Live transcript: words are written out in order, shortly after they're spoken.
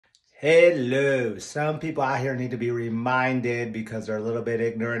Hello. Some people out here need to be reminded because they're a little bit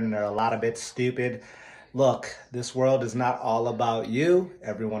ignorant and they're a lot of bit stupid. Look, this world is not all about you.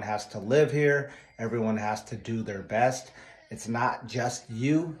 Everyone has to live here. Everyone has to do their best. It's not just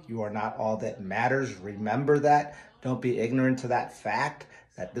you. You are not all that matters. Remember that. Don't be ignorant to that fact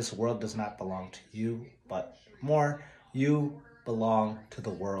that this world does not belong to you, but more, you belong to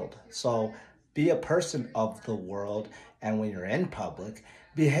the world. So be a person of the world, and when you're in public,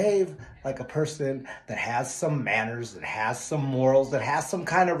 behave like a person that has some manners, that has some morals, that has some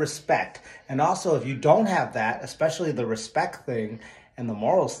kind of respect. And also, if you don't have that, especially the respect thing and the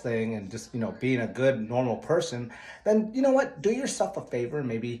morals thing and just, being a good, normal person, then you know what? Do yourself a favor and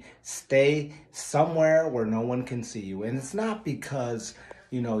maybe stay somewhere where no one can see you. And it's not because,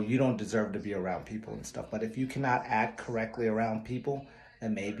 you don't deserve to be around people and stuff, but if you cannot act correctly around people,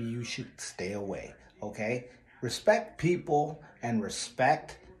 then maybe you should stay away, okay? Respect people and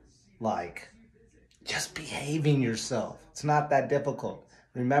respect, like, just behaving yourself. It's not that difficult.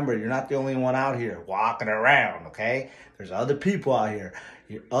 Remember, you're not the only one out here walking around, okay? There's other people out here.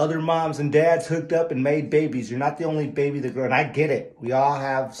 Your other moms and dads hooked up and made babies. You're not the only baby that grew. And I get it. We all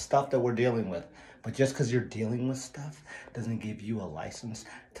have stuff that we're dealing with. But just because you're dealing with stuff doesn't give you a license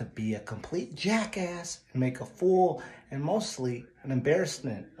to be a complete jackass and make a fool and mostly an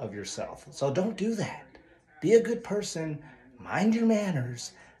embarrassment of yourself. So don't do that. Be a good person. Mind your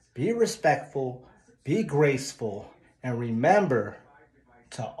manners. Be respectful. Be graceful. And remember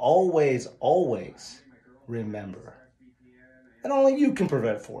to always, always remember that only you can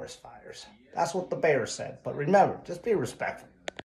prevent forest fires. That's what the bear said. But remember, just be respectful.